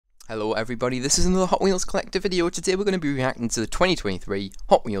Hello everybody, this is another Hot Wheels Collector video. Today we're going to be reacting to the 2023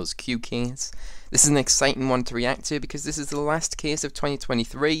 Hot Wheels Q case. This is an exciting one to react to because this is the last case of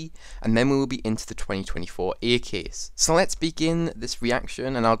 2023 and then we will be into the 2024 A case. So let's begin this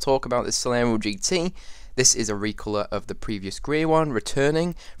reaction and I'll talk about this Solero GT. This is a recolor of the previous grey one,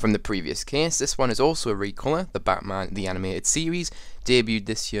 returning from the previous case. This one is also a recolor, the Batman the Animated Series, debuted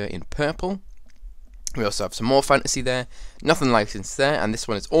this year in purple. We also have some more fantasy there, nothing licensed there, and this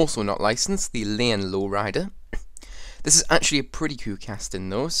one is also not licensed, the Lane Lowrider. This is actually a pretty cool casting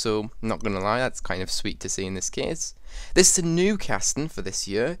though, so not gonna lie, that's kind of sweet to see in this case. This is a new casting for this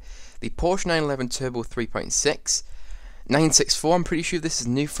year, the Porsche 911 Turbo 3.6, 964, I'm pretty sure this is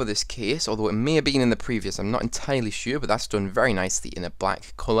new for this case, although it may have been in the previous, I'm not entirely sure, but that's done very nicely in a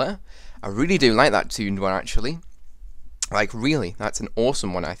black colour. I really do like that tuned one actually, like really, that's an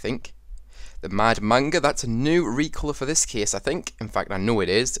awesome one I think. The Mad Manga, that's a new recolor for this case I think, in fact I know it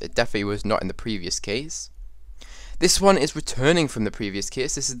is, it definitely was not in the previous case. This one is returning from the previous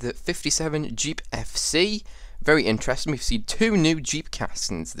case, this is the 57 Jeep FC, very interesting, we've seen two new Jeep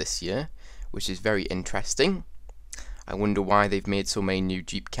castings this year, which is very interesting. I wonder why they've made so many new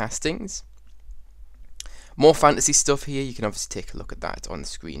Jeep castings. More fantasy stuff here, you can obviously take a look at that on the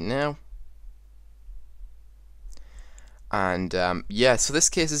screen now. And yeah, so this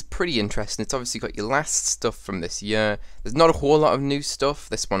case is pretty interesting. It's obviously got your last stuff from this year. There's not a whole lot of new stuff.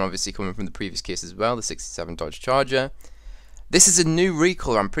 This one obviously coming from the previous case as well, the 67 Dodge Charger. This is a new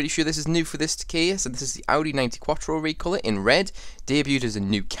recolor. I'm pretty sure this is new for this case, and this is the Audi 90 Quattro recolor in red. Debuted as a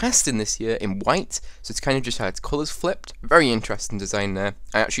new casting this year in white, so it's kind of just had its colours flipped. Very interesting design there.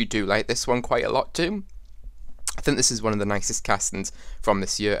 I actually do like this one quite a lot too. I think this is one of the nicest castings from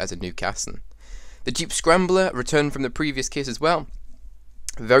this year as a new casting. The Jeep Scrambler returned from the previous case as well.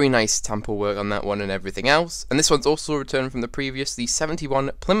 Very nice tampo work on that one and everything else. And this one's also returned from the previous, the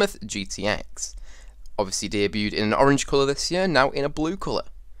 71 Plymouth GTX. Obviously debuted in an orange colour this year, now in a blue colour.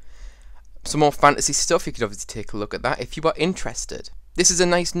 Some more fantasy stuff, you could obviously take a look at that if you are interested. This is a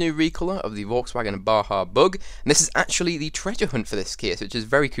nice new recolor of the Volkswagen Baja Bug, and this is actually the treasure hunt for this case, which is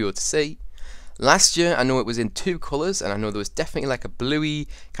very cool to see. Last year I know it was in two colours, and I know there was definitely like a bluey,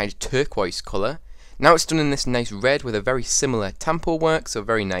 kind of turquoise colour. Now it's done in this nice red with a very similar tampo work, so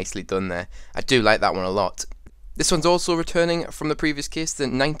very nicely done there. I do like that one a lot. This one's also returning from the previous case, the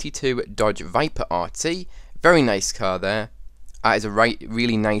 92 Dodge Viper RT. Very nice car there. That is a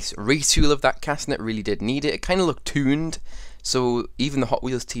really nice retool of that casting, it really did need it. It kind of looked tuned, so even the Hot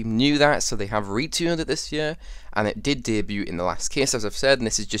Wheels team knew that, so they have retuned it this year. And it did debut in the last case, as I've said, and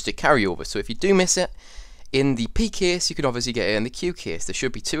this is just a carryover. So if you do miss it in the P case, you can obviously get it in the Q case. There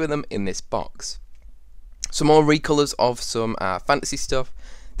should be two of them in this box. Some more recolors of some fantasy stuff.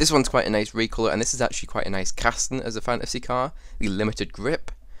 This one's quite a nice recolor, and this is actually quite a nice casting as a fantasy car. The Limited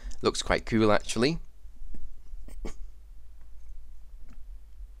Grip looks quite cool actually.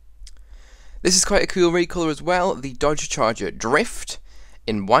 This is quite a cool recolor as well. The Dodge Charger Drift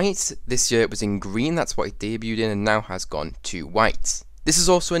in white. This year it was in green, that's what it debuted in, and now has gone to white. This is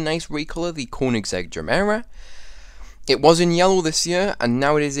also a nice recolor, the Koenigsegg Gemera. It was in yellow this year, and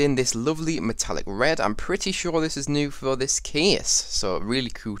now it is in this lovely metallic red. I'm pretty sure this is new for this case, so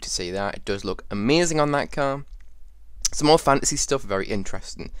really cool to see that. It does look amazing on that car. Some more fantasy stuff, very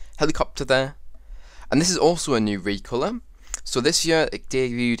interesting. Helicopter there. And this is also a new recolor. So this year it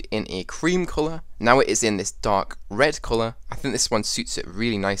debuted in a cream colour, now it is in this dark red colour. I think this one suits it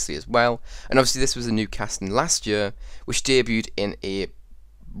really nicely as well. And obviously this was a new casting last year, which debuted in a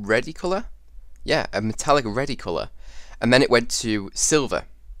reddy colour. Yeah, a metallic reddy colour. And then it went to silver.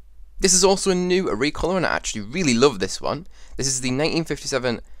 This is also a new recolor, and I actually really love this one. This is the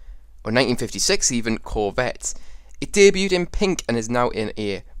 1957, or 1956 even, Corvette. It debuted in pink and is now in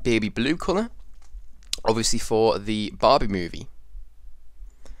a baby blue colour. Obviously for the Barbie movie.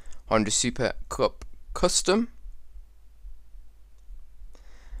 Honda Super Cup Custom.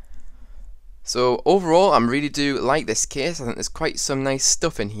 So overall, I really do like this case. I think there's quite some nice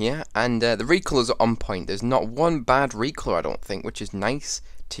stuff in here, and the recolors are on point. There's not one bad recolor, I don't think, which is nice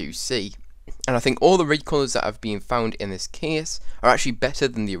to see. And I think all the recolors that have been found in this case are actually better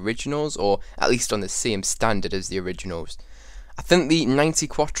than the originals, or at least on the same standard as the originals. I think the 90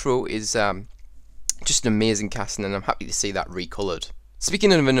 Quattro is just an amazing casting, and I'm happy to see that recolored.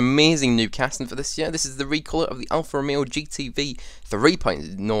 Speaking of an amazing new casting for this year, this is the recolor of the Alfa Romeo GTV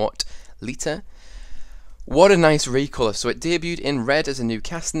 3.0 litre. What a nice recolor. So it debuted in red as a new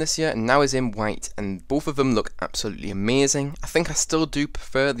casting this year, and now is in white, and both of them look absolutely amazing. I think I still do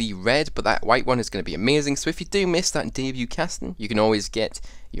prefer the red, but that white one is going to be amazing. So if you do miss that debut casting, you can always get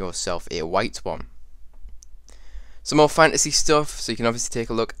yourself a white one. Some more fantasy stuff, so you can obviously take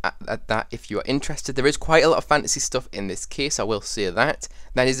a look at that if you are interested. There is quite a lot of fantasy stuff in this case, I will say that.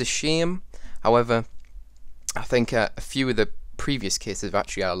 That is a shame. However, I think a few of the previous cases have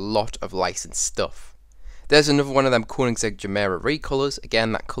actually got a lot of licensed stuff. There's another one of them Koenigsegg Jumeirah recolors.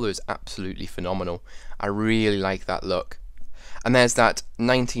 Again, that colour is absolutely phenomenal. I really like that look. And there's that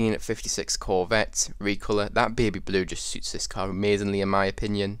 1956 Corvette recolor. That baby blue just suits this car amazingly in my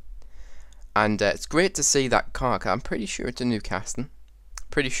opinion. And it's great to see that car, 'cause I'm pretty sure it's a new casting.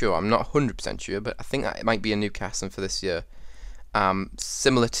 Pretty sure, I'm not 100% sure, but I think that it might be a new casting for this year.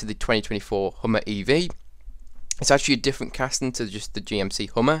 Similar to the 2024 Hummer EV. It's actually a different casting to just the GMC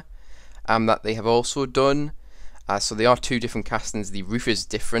Hummer that they have also done. So they are two different castings. The roof is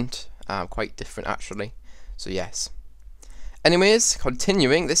different, quite different actually. So yes. Anyways,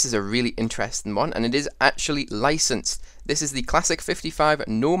 continuing, this is a really interesting one, and it is actually licensed. This is the Classic 55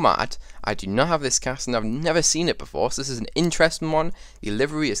 Nomad. I do not have this casting, I've never seen it before, so this is an interesting one. The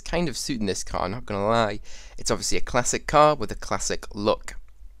livery is kind of suiting this car, I'm not going to lie. It's obviously a classic car with a classic look.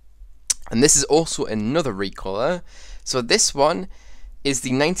 And this is also another recolor. So this one is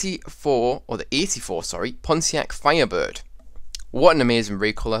the 84, sorry, Pontiac Firebird. What an amazing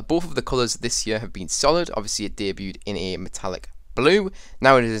recolor. Both of the colours this year have been solid. Obviously it debuted in a metallic blue.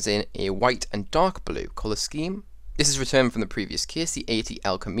 Now it is in a white and dark blue colour scheme. This is returned from the previous case, the 80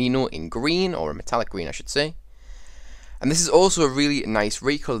 El Camino in green, or a metallic green I should say. And this is also a really nice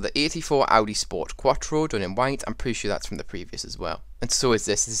recolor, the 84 Audi Sport Quattro done in white. I'm pretty sure that's from the previous as well. And so is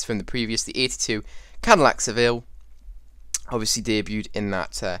this. This is from the previous, the 82 Cadillac Seville. Obviously debuted in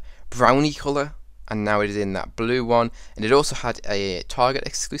that brownie colour. And now it is in that blue one, and it also had a Target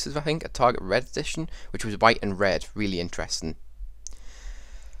exclusive, I think, a Target Red edition, which was white and red, really interesting.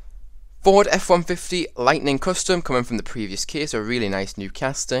 Ford F-150 Lightning Custom, coming from the previous case, a really nice new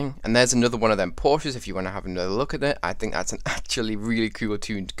casting. And there's another one of them Porsches, if you want to have another look at it. I think that's an actually really cool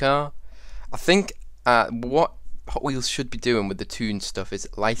tuned car. I think what Hot Wheels should be doing with the tuned stuff is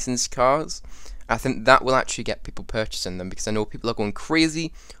licensed cars. I think that will actually get people purchasing them, because I know people are going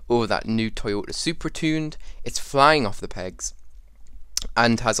crazy over that new Toyota Supra tuned. It's flying off the pegs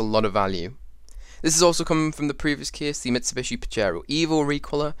and has a lot of value. This is also coming from the previous case, the Mitsubishi Pajero Evo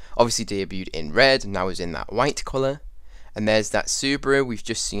recolor, obviously debuted in red, now is in that white colour. And there's that Subaru, we've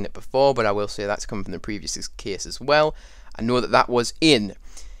just seen it before, but I will say that's coming from the previous case as well. I know that that was in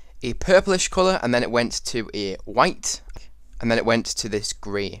a purplish colour, and then it went to a white, and then it went to this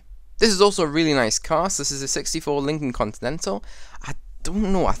grey. This is also a really nice car. So this is a 64 Lincoln Continental. I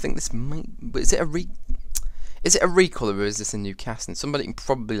don't know, I think this might, is it a recolor or is this a new casting? Somebody can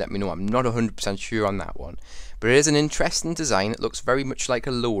probably let me know. I'm not 100% sure on that one. But it is an interesting design. It looks very much like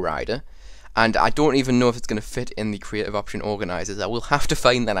a lowrider. And I don't even know if it's going to fit in the creative option organisers. I will have to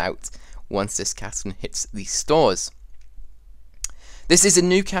find that out once this casting hits the stores. This is a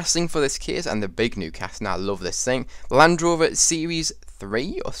new casting for this case, and the big new casting. I love this thing. Land Rover Series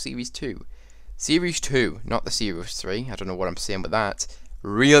 3 or Series 2? Series 2, not the Series 3. I don't know what I'm saying with that.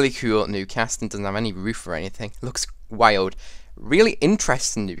 Really cool new casting. Doesn't have any roof or anything. Looks wild. Really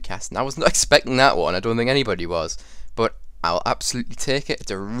interesting new casting. I was not expecting that one. I don't think anybody was. But I'll absolutely take it.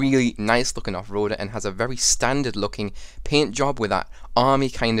 It's a really nice looking off-roader and has a very standard looking paint job with that army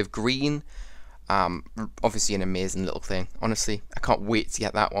kind of green. Obviously an amazing little thing. Honestly, I can't wait to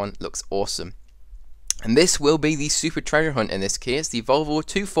get that one. Looks awesome. And this will be the super treasure hunt in this case, the Volvo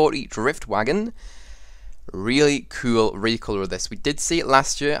 240 Drift Wagon. Really cool recolor of this. We did see it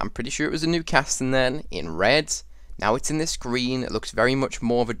last year. I'm pretty sure it was a new casting then, in red. Now it's in this green. It looks very much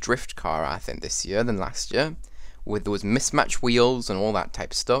more of a drift car, I think, this year than last year, with those mismatched wheels and all that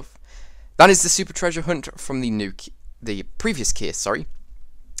type of stuff. That is the super treasure hunt from the previous case, sorry,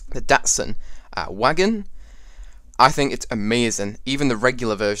 the Datsun wagon. I think it's amazing. Even the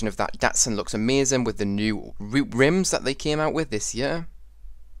regular version of that Datsun looks amazing with the new rims that they came out with this year.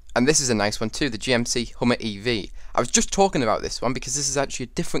 And this is a nice one too, the GMC Hummer EV. I was just talking about this one because this is actually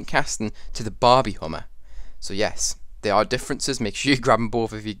a different casting to the Barbie Hummer. So yes, there are differences. Make sure you grab them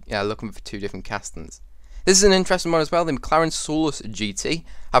both if you're looking for two different castings. This is an interesting one as well, the McLaren Solus GT.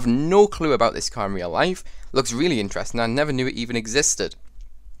 I have no clue about this car in real life. Looks really interesting. I never knew it even existed.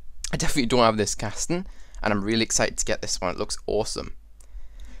 I definitely don't have this casting, and I'm really excited to get this one. It looks awesome.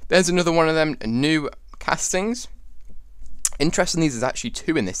 There's another one of them new castings. Interestingly, there's actually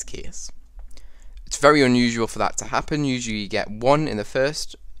two in this case. It's very unusual for that to happen. Usually you get one in the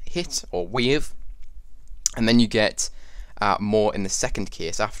first hit or wave, and then you get more in the second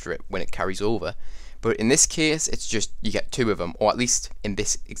case after it when it carries over. But in this case, it's just you get two of them, or at least in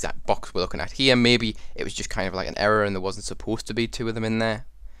this exact box we're looking at here. Maybe it was just kind of like an error and there wasn't supposed to be two of them in there.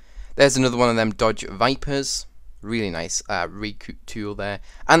 There's another one of them Dodge Vipers. Really nice retool there,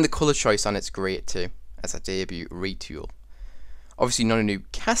 and the colour choice on it's great too, as a debut retool. Obviously not a new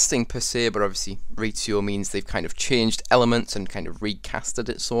casting per se, but obviously retool means they've kind of changed elements and kind of recasted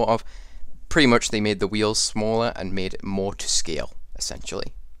it, sort of. Pretty much they made the wheels smaller and made it more to scale,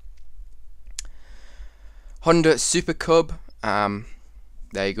 essentially. Honda Super Cub,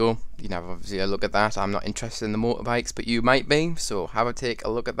 there you go. You can have obviously a look at that. I'm not interested in the motorbikes, but you might be, so have a take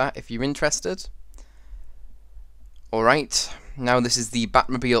a look at that if you're interested. Alright, now this is the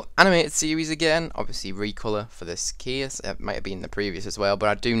Batmobile animated series again, obviously recolor for this case. It might have been the previous as well, but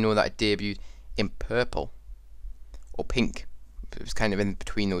I do know that it debuted in purple or pink. It was kind of in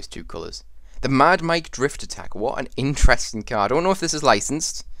between those two colours. The Mad Mike Drift Attack, what an interesting car. I don't know if this is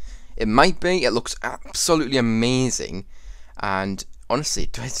licensed. It might be. It looks absolutely amazing, and honestly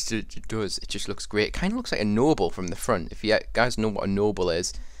it does. It just looks great. It kind of looks like a Noble from the front. If you guys know what a Noble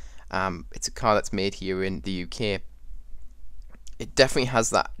is, it's a car that's made here in the UK. It definitely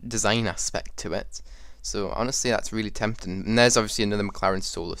has that design aspect to it, so honestly that's really tempting. And there's obviously another McLaren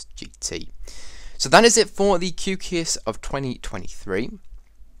Solus GT. So that is it for the Q case of 2023.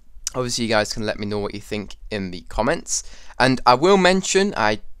 Obviously you guys can let me know what you think in the comments, and I will mention,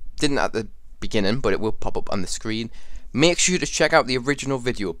 I didn't at the beginning but it will pop up on the screen, make sure to check out the original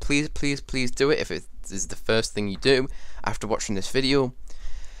video. Please do it if it is the first thing you do after watching this video.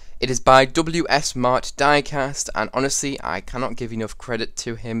 It is by WS Mart Diecast, and honestly I cannot give enough credit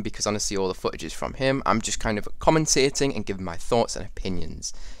to him, because honestly all the footage is from him. I'm just kind of commentating and giving my thoughts and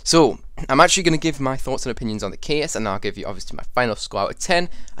opinions. So I'm actually going to give my thoughts and opinions on the case, and I'll give you obviously my final score out of 10.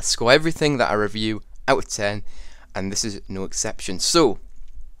 I score everything that I review out of 10, and this is no exception. So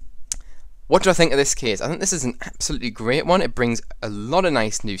what do I think of this case? I think this is an absolutely great one. It brings a lot of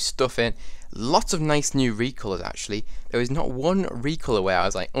nice new stuff in. Lots of nice new recolors actually. There was not one recolor where I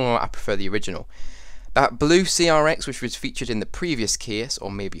was like, oh, I prefer the original. That blue CRX, which was featured in the previous case,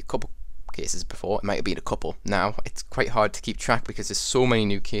 or maybe a couple cases before, it might have been a couple now. It's quite hard to keep track because there's so many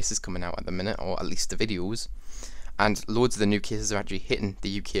new cases coming out at the minute, or at least the videos. And loads of the new cases are actually hitting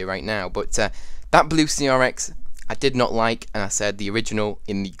the UK right now. But that blue CRX, I did not like, and I said the original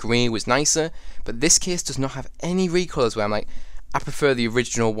in the grey was nicer, but this case does not have any recolors where I'm like, I prefer the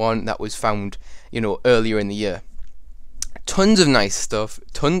original one that was found, you know, earlier in the year. Tons of nice stuff,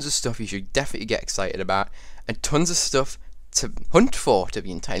 tons of stuff you should definitely get excited about, and tons of stuff to hunt for, to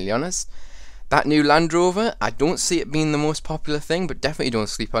be entirely honest. That new Land Rover, I don't see it being the most popular thing, but definitely don't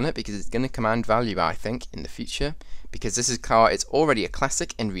sleep on it, because it's going to command value, I think, in the future, because this car is already a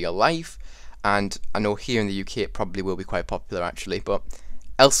classic in real life, and I know here in the UK it probably will be quite popular actually, but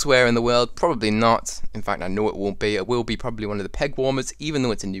elsewhere in the world, probably not. In fact, I know it won't be. It will be probably one of the peg warmers, even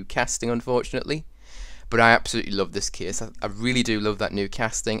though it's a new casting, unfortunately. But I absolutely love this case. I really do love that new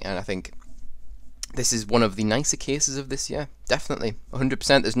casting, and I think this is one of the nicer cases of this year. Definitely,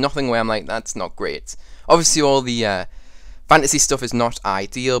 100%. There's nothing where I'm like, that's not great. Obviously, all the fantasy stuff is not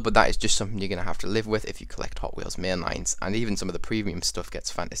ideal, but that is just something you're going to have to live with if you collect Hot Wheels mainlines. And even some of the premium stuff gets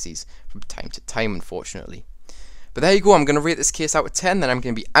fantasies from time to time, unfortunately. But there you go, I'm going to rate this case out of 10, then I'm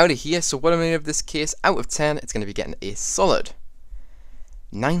going to be out of here. So what I'm going to give this case out of 10, it's going to be getting a solid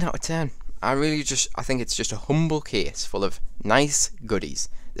 9 out of 10. I think it's just a humble case full of nice goodies.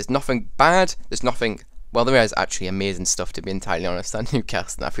 There's nothing bad, there's nothing, well, there is actually amazing stuff, to be entirely honest. That new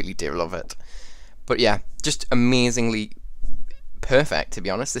cast, and I really do love it. But yeah, just amazingly perfect, to be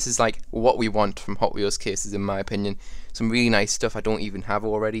honest. This is like what we want from Hot Wheels cases, in my opinion. Some really nice stuff I don't even have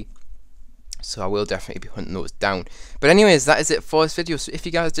already. So I will definitely be hunting those down. But anyways, that is it for this video. So if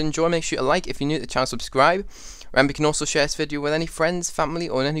you guys did enjoy, make sure to like. If you're new to the channel, subscribe. Remember, you can also share this video with any friends, family,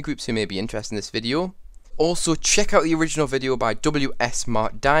 or any groups who may be interested in this video. Also, check out the original video by WS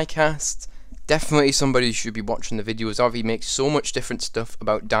Mart Diecast. Definitely somebody you should be watching the videos of. He makes so much different stuff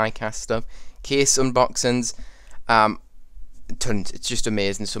about diecast stuff. Case unboxings. Tons. It's just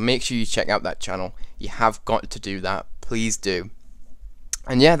amazing. So make sure you check out that channel. You have got to do that. Please do.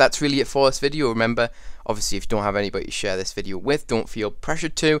 And yeah, that's really it for this video. Remember, obviously, if you don't have anybody to share this video with, don't feel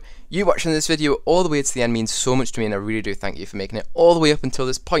pressured to. You watching this video all the way to the end means so much to me, and I really do thank you for making it all the way up until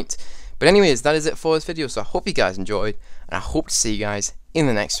this point. But anyways, that is it for this video, so I hope you guys enjoyed, and I hope to see you guys in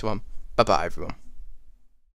the next one. Bye bye, everyone.